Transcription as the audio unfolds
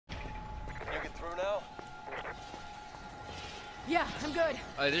through now? Yeah, I'm good.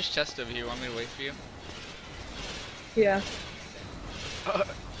 There's chest over here. Want me to wait for you? Yeah.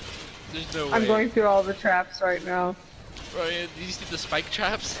 There's no way. I'm going through all the traps right now. Bro, yeah, did you see the spike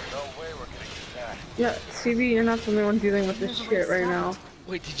traps? No way we're gonna get that. Yeah, CB, you're not the only one dealing with this shit right now.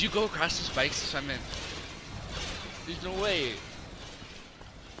 Wait, did you go across the spikes? So I meant, there's no way.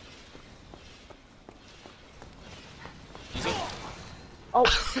 You go. Oh.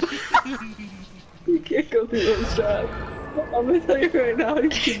 You can't go through those traps. I'm gonna tell you right now, you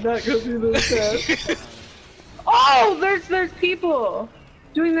cannot go through those traps. Oh, there's people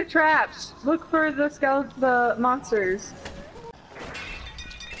doing the traps. Look for the monsters.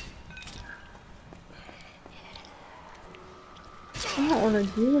 I don't want to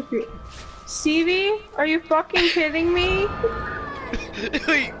deal with you. Stevie, are you fucking kidding me?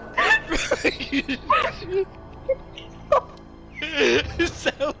 Wait. Is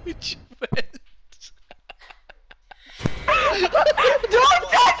that what you meant? Don't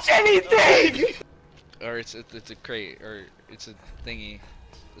touch anything! Or it's a crate, or it's a thingy,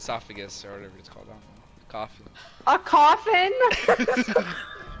 esophagus, or whatever it's called. I don't know. Coffin. A coffin?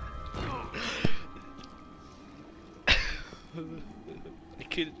 I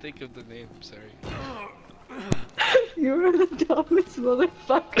couldn't think of the name. I'm sorry. You're the dumbest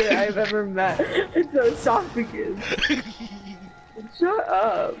motherfucker I've ever met. It's an esophagus. Shut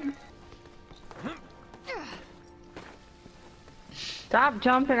up. Stop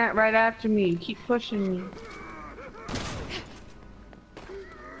jumping right after me. Keep pushing me.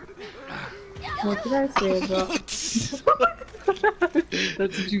 What did I say about?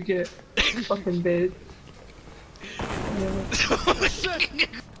 That's what you get. Fucking bitch. Yeah.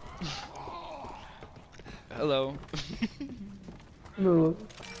 Hello. Move.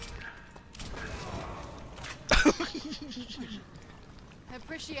 I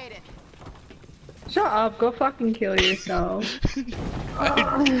appreciate it. Shut up, go fucking kill yourself.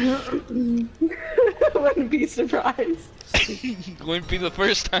 Wouldn't be surprised. Wouldn't be the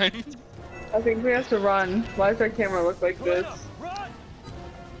first time. I think we have to run. Why does our camera look like this?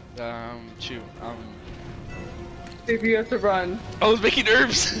 Shoot. Steve, you have to run. I was making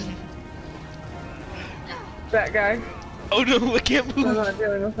herbs. That guy. Oh no, I can't I'm move. not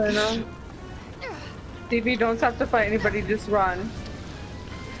dealing with her now. Stevie, don't have to fight anybody, just run.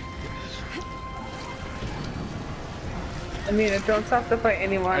 I mean, don't have to fight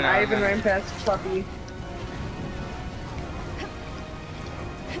anyone. I even ran past Puppy.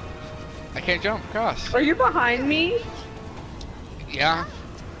 I can't jump across. Are you behind me? Yeah.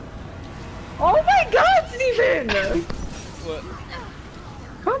 Oh my god, Steven! What?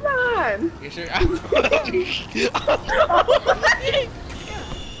 Come on! You sure?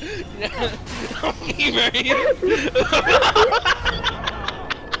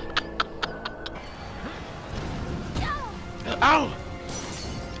 Ow!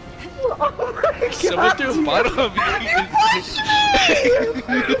 Oh my god! Someone threw a bottle of you. You pushed me! You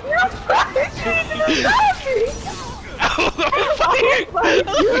pushed me to the Oh my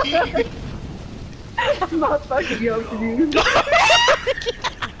god! I'm not fucking joking you.